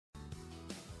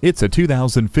It's a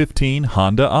 2015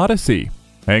 Honda Odyssey.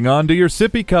 Hang on to your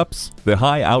sippy cups. The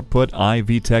high-output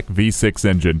iVTEC V6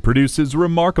 engine produces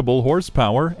remarkable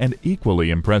horsepower and equally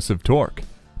impressive torque.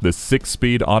 The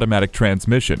 6-speed automatic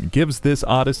transmission gives this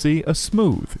Odyssey a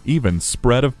smooth, even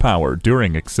spread of power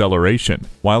during acceleration,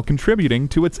 while contributing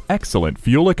to its excellent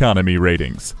fuel economy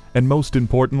ratings. And most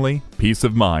importantly, peace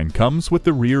of mind comes with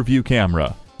the rear-view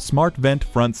camera, smart vent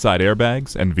front side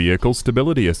airbags, and vehicle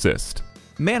stability assist.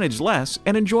 Manage less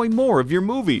and enjoy more of your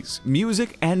movies,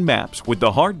 music, and maps with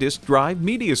the hard disk drive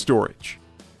media storage.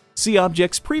 See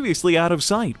objects previously out of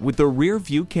sight with the rear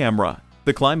view camera.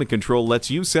 The climate control lets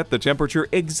you set the temperature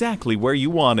exactly where you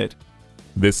want it.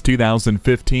 This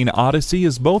 2015 Odyssey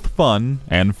is both fun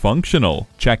and functional.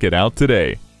 Check it out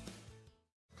today.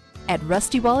 At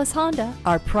Rusty Wallis Honda,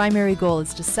 our primary goal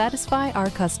is to satisfy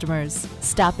our customers.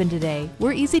 Stop in today.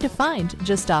 We're easy to find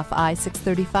just off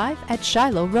I-635 at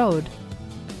Shiloh Road.